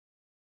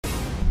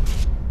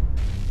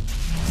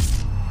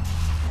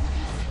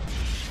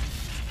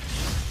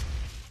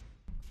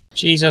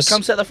Jesus.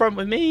 Come sit at the front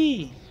with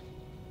me.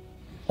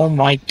 Oh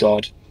my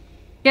god.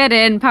 Get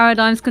in.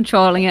 Paradigm's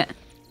controlling it.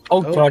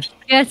 Oh god.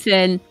 Get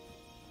in.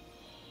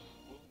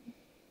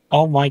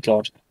 Oh my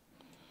god.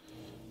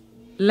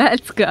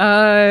 Let's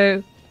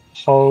go.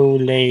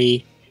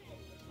 Holy.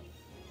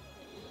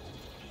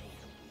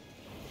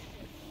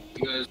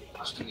 You guys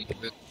watching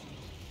it?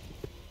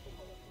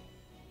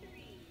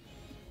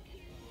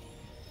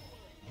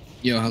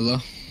 Yo, hello.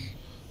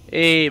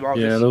 Hey,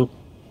 Marcus. Yeah, hello.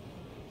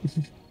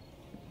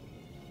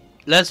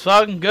 Let's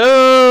fucking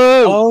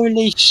go!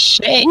 Holy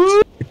shit!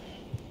 Woo!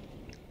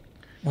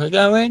 We're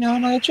going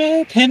on a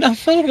trip in a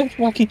favorite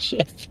fucking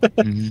ship.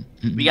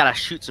 We gotta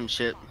shoot some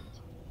shit.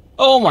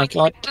 Oh my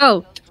god.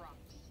 Oh.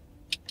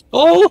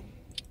 Oh!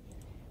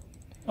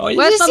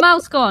 Where's my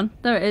mouse gone?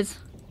 There it is.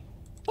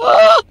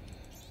 Oh!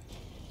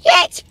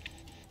 Shit!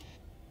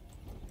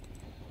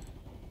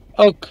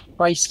 Oh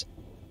Christ.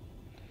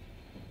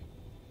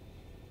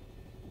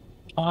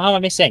 Oh, how am I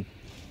missing?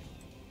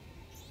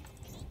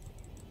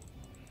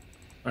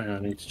 I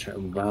need to check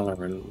with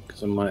Valorant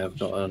because I might have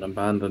got an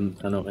abandoned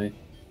penalty.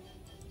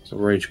 So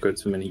rage quit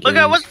too many games. Look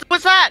at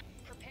what's that?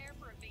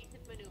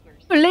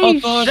 Holy Oh,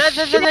 God.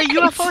 The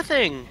UFO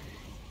thing.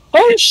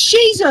 Oh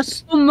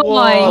Jesus! Oh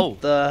my. What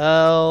the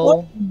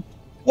hell?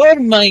 Oh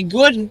my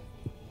god!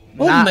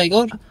 Oh Nah. my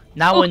god!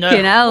 Now I know.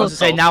 Fucking hell. I was to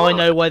say, now I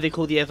know why they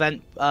call the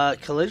event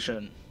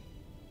collision.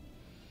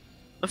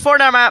 The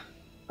Fortnite map.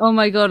 Oh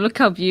my god, look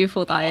how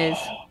beautiful that is.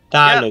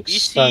 That Yeah, looks you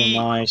so see-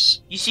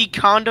 nice. You see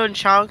Kondo and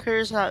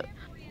Chonkers? That...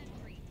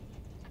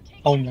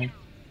 Oh my.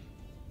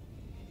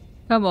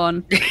 Come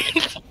on.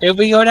 Here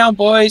we go down,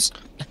 boys.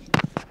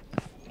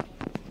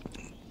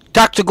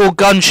 Tactical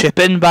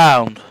gunship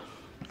inbound.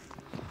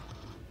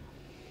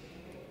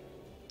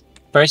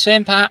 Brace for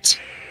impact.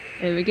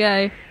 Here we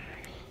go.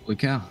 We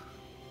can.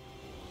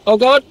 Oh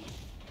god!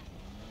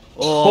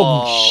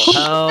 Oh,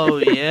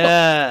 hell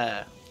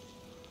yeah.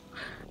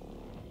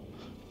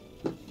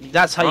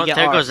 That's how you get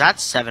there armed. goes that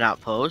 7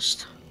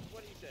 outpost.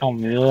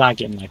 I'm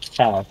lagging like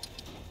hell.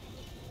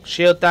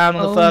 Shield down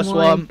on the first Oh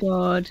my one.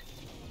 god.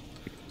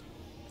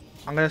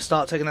 I'm gonna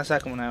start taking the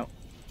second one out.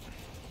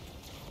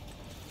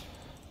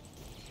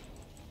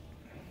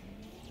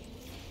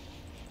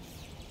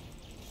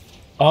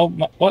 Oh,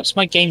 what's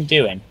my game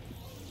doing?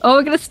 Oh,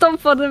 we're gonna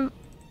stomp on them.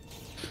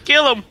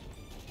 Kill him!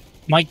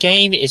 My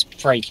game is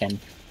breaking.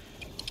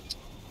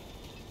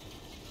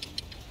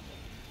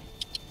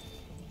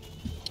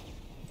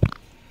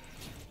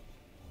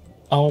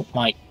 Oh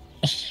my.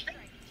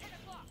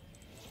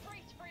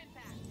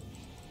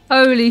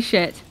 Holy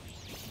shit.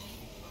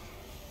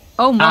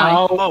 Oh my.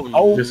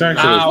 Oh, This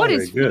actually ow. looks What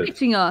very is good.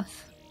 fighting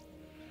us?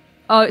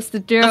 Oh, it's the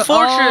duo. The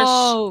fortress!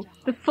 Oh,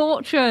 the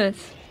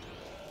fortress.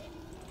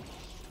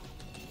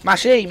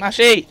 Mashy,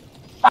 mashy.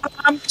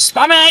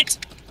 Spam it!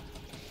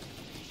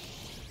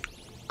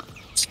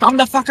 Spam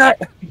the fucker!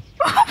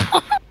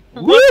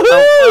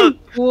 Woohoo!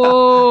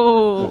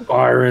 Whoa.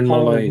 Fire in the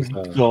Oh laser.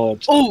 my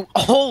god. Oh,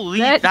 holy!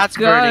 Let's that's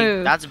go.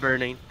 burning. That's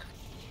burning.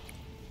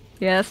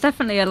 Yeah, that's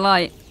definitely a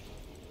light.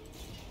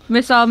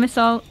 Missile,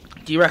 missile.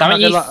 Do you reckon Don't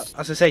I you can light,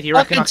 as I say, do you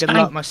reckon I fucking can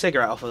tank. light my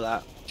cigarette off of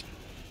that?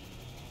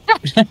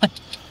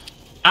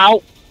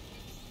 Ow!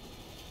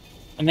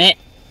 A minute.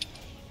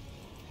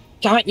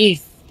 Can't you?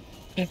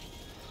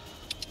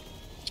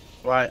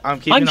 Right, I'm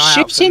keeping I'm an eye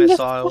out for shooting the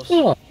missiles.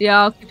 fucker.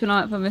 Yeah, I'll keep an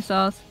eye out for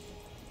missiles.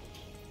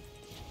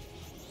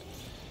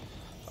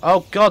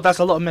 Oh god, that's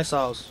a lot of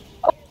missiles.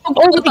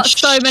 Oh, we've got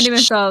so many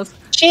missiles.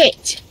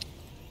 Shit!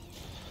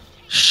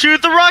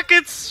 Shoot the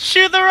rockets!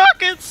 Shoot the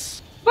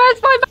rockets!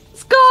 Where's my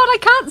mouse gone? I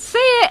can't see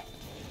it.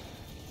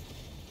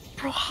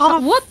 Bro, how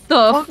the What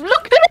the?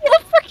 Look at all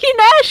the freaking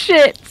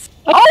airships.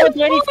 I Oh can't do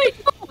my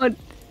anything. god.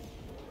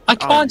 I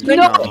can't do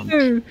no.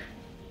 anything. No.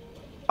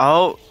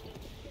 Oh,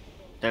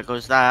 there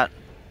goes that.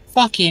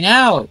 Fucking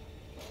hell!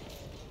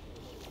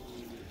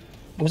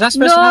 Was that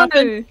supposed to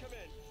happen? No.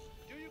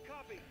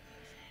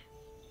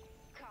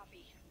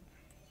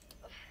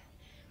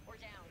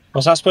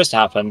 Was that supposed to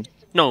happen?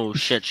 No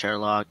shit,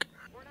 Sherlock.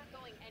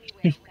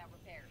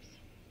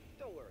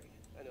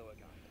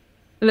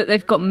 Look,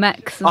 they've got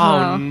mechs as Oh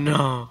well.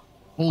 no.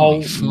 Oh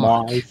Holy fuck.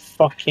 my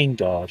fucking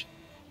god.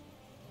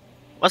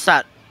 What's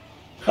that?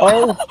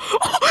 Oh!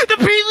 The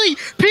Peely!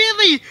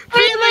 Peely!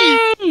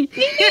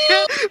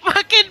 Peely!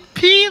 Fucking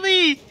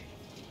Peely!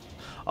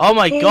 Oh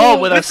my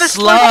god, with a With the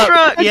slug! slug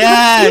truck!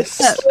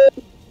 Yes!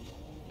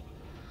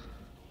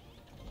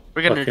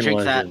 We're gonna Fucking drink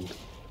legend. that.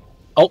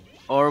 Oh!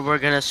 Or we're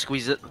gonna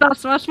squeeze it. Smash,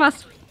 smash, smash.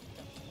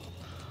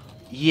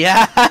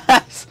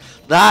 Yes!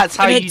 That's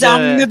how you do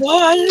it.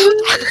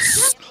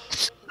 boys!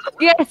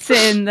 Get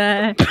in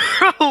there.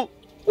 Bro!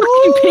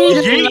 Fucking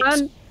penis, Yeet.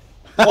 man.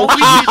 Oh, we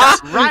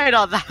did right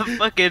on that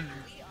fucking...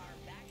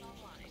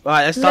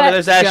 Right, let's start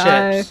with those Let's go.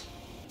 airships.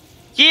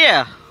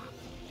 Yeah!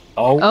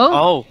 Oh!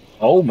 Oh.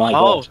 Oh my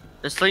Oh! god.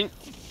 The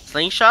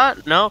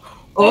slingshot? No?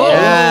 Oh!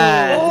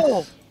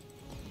 Yes.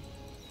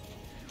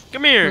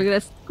 Come We're here!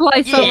 gonna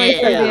slice our way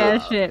through the Yeah.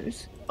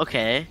 airships.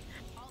 Okay.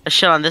 Let's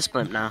shit on this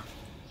blimp now.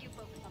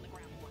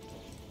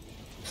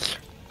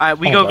 Alright,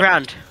 we Oh go God.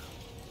 ground.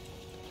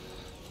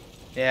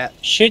 Yeah.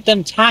 Shoot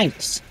them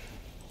tanks.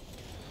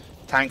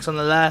 Tanks on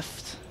the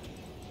left.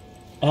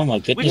 Oh my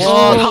goodness. just-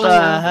 What Oh, the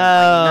yeah.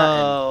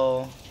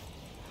 hell?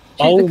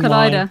 Shoot Oh the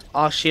my- collider.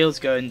 Our shield's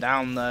going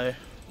down though.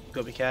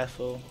 Gotta be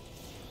careful.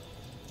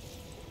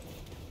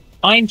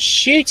 I'm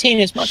shooting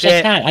as much as I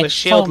Shit, can. I we're can't-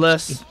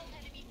 shieldless.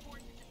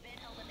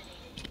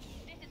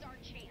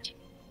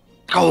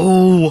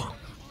 Oh!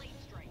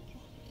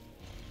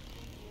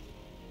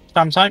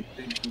 Spam time.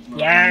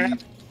 Yeah.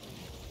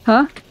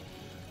 Huh?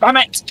 Damn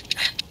it.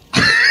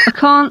 I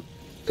can't.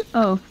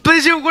 Oh.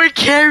 Blizzard, we're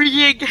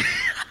carrying!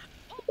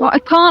 Well, I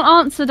can't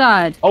answer,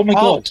 Dad. Oh my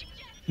Oh. god.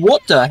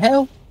 What the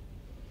hell?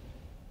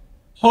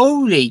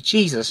 Holy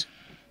Jesus.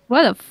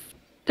 Where the f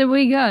did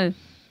we go?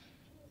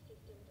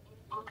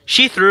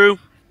 She threw.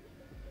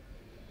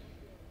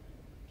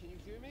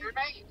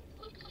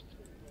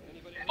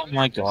 Oh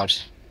my god.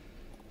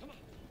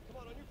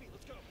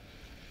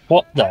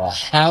 What the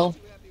hell?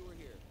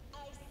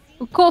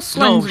 Of course,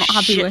 No Slim's not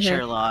happy shit, we're here.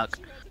 Sherlock.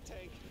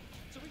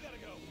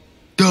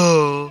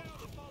 Duh.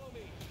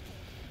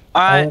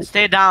 Alright, Oh.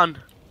 stay down.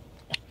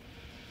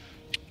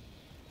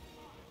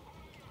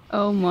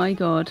 Oh my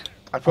god.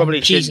 I probably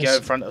Oh, should Jesus. go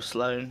in front of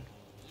Sloan.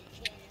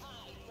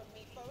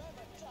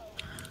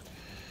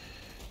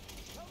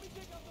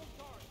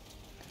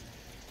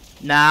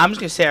 Nah, I'm just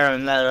gonna sit here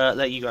and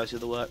let you guys do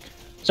the work.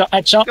 So,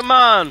 headshot. Come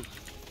on.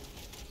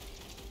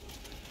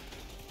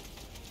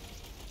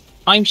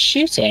 I'm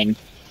shooting.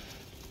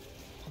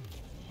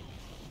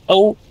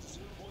 Oh,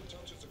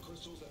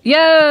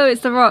 Yo,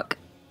 it's the Rock.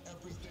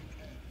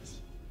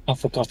 oh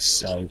for God's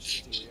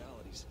sake.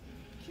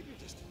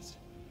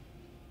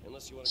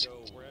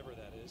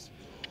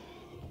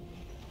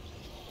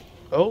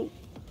 Oh,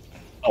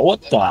 Oh,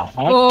 what the heck?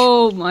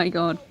 Oh my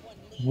god.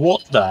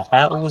 What the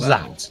hell was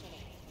that?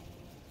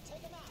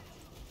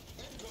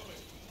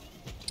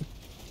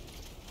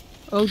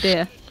 Oh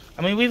dear.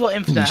 I mean we've got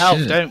infinite Holy health,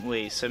 shit. don't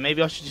we? So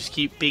maybe I should just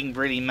keep being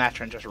really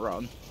meta and just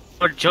run.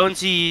 Or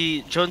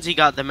Jonesy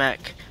got the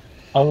mech.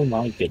 Oh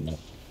my goodness.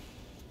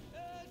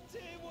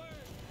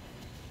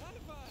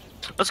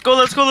 Let's go,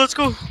 let's go, let's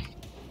go.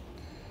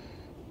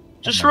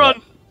 Just Oh my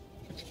run.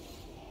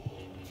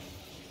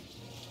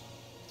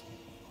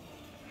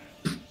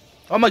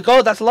 Oh my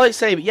god, that's a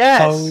lightsaber.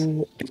 Yes.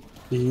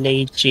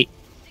 Holy G.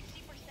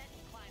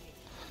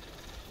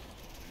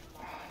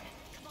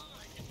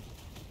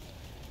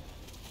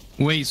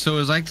 Wait, so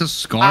is like the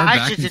scar I back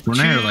actually in did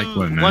Fortnite or like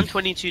what, man?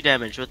 122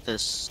 damage with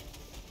this.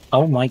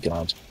 Oh my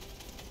god.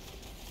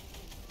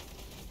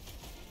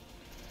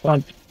 Come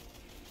on.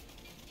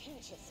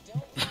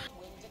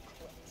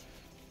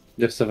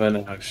 This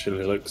event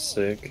actually looks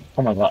sick.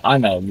 Oh my god,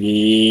 I'm a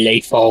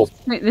lethal.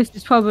 I think this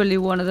is probably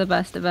one of the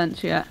best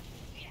events yet.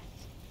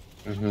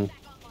 Mm-hmm.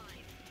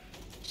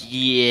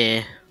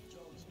 Yeah.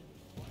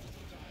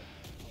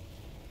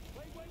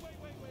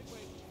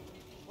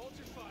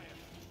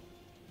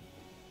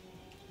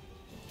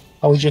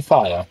 Hold your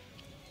fire.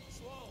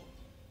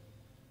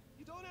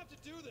 You don't have to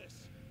do this.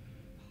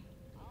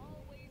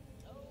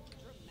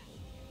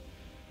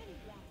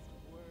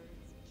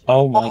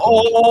 Oh my god.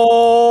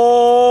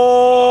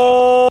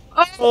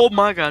 Oh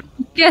my god.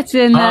 Get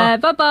in there.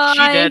 Bye bye. She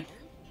dead.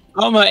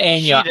 I'm in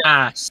She your did.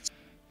 ass.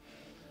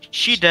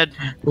 She dead.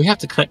 We have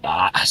to clip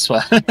that, I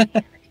swear.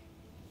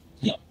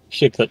 Yeah,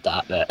 should clip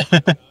that bit.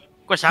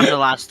 Of course, I'm the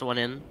last one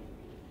in.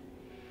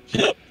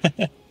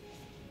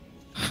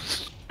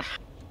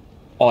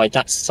 Oh,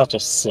 that's such a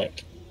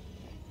sick.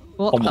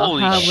 What Oh the my-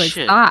 Holy hell was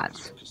shit.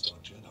 that?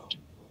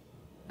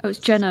 Oh, it's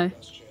Geno.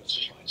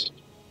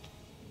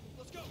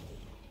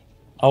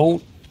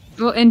 Oh,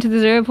 Oh, into the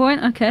 0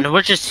 point? Okay. And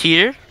we're just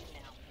here?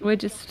 We're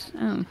just.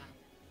 Oh. This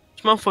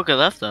motherfucker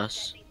left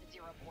us.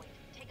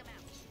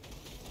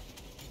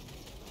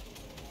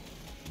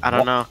 I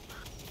don't know.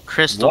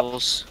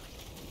 Crystals.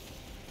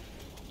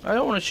 I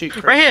don't want to shoot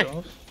Right here.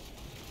 crystals.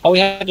 oh, we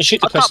had to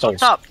shoot the Up top, up crystals.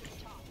 top.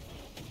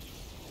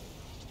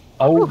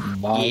 Oh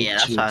my Yeah,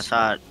 that's what I Jesus.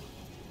 thought.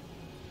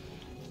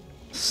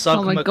 Suck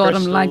Oh my my god,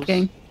 crystals. I'm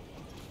lagging.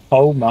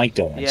 Oh my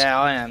god. Yeah,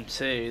 I am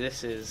too.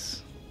 This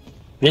is.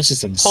 This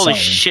is insane. Holy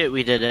shit,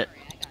 we did it.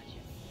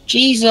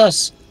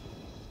 Jesus!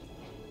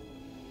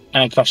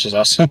 And it crushes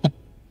us.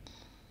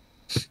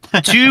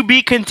 To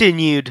be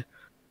continued.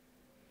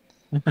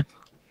 No?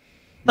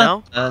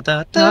 No?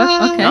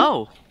 Okay.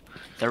 No.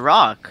 The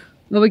Rock.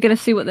 Well, we're gonna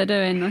see what they're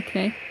doing.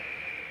 Okay.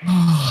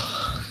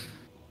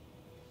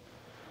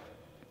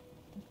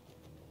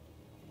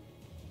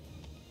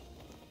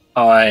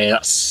 Oh, yeah,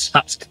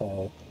 that's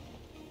cool.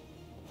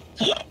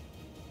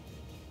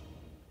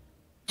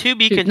 To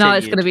be Shoot, continued. no,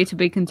 it's gonna be to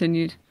be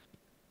continued.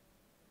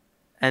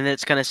 And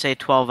it's gonna say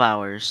 12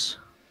 hours.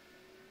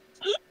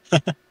 Oh.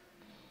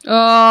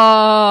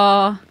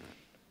 Oh,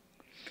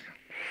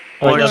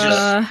 Or it does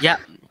just, it. yeah,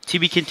 to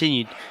be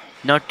continued.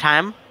 No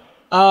time.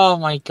 Oh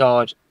my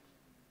god.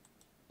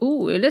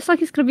 Ooh, it looks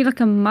like it's gonna be like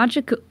a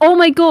magical. Oh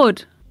my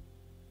god!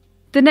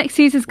 The next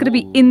season's gonna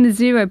be Ooh. in the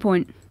 0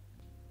 point.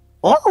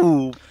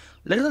 Oh,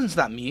 Listen to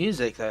that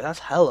music though. That's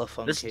hella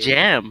funky. this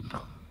jam.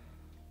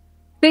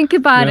 Think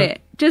about Yeah.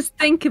 it. Just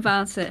think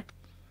about it.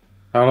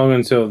 How long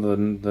until the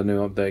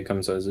new update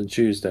comes out? Is it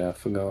Tuesday? I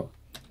forgot.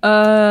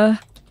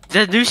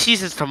 The new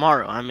season's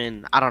tomorrow. I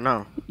mean, I don't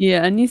know.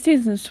 Yeah, new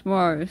season's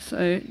tomorrow, so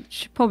it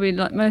should probably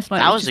most likely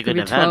That was just a good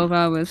gonna be event. 12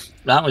 hours.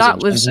 That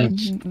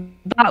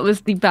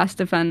was The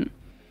best event.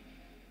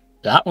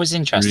 That was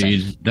interesting.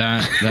 Read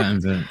that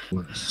event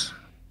was.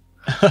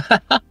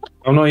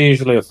 I'm not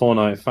usually a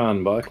Fortnite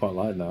fan, but I quite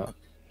like that.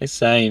 The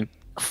same.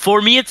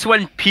 For me, it's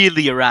when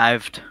Peely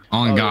arrived.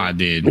 Oh God,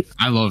 dude,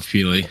 I love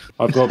Peely.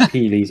 I've got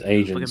Peely's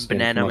agent Fucking skin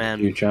Banana from like Man.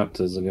 a few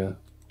chapters ago.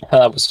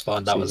 That was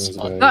fun. That was Seasons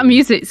fun. ago. That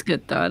music's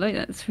good though. I like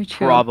that. It's very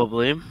chill.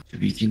 Probably. To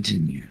be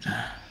continued.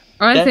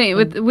 I Yeah. think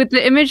with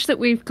the image that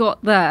we've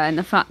got there and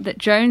the fact that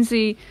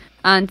Jonesy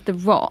and The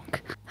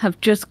Rock have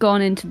just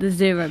gone into the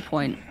 0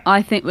 point,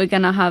 I think we're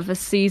gonna have a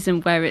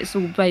season where it's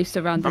all based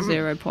around the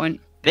 0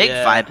 point. Big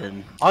Yeah.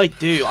 vibing. I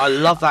do. I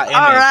love that image.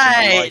 All and the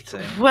right.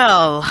 lighting.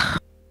 Well,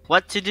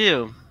 what to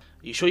do?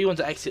 You sure you want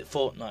to exit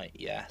Fortnite?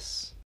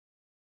 Yes.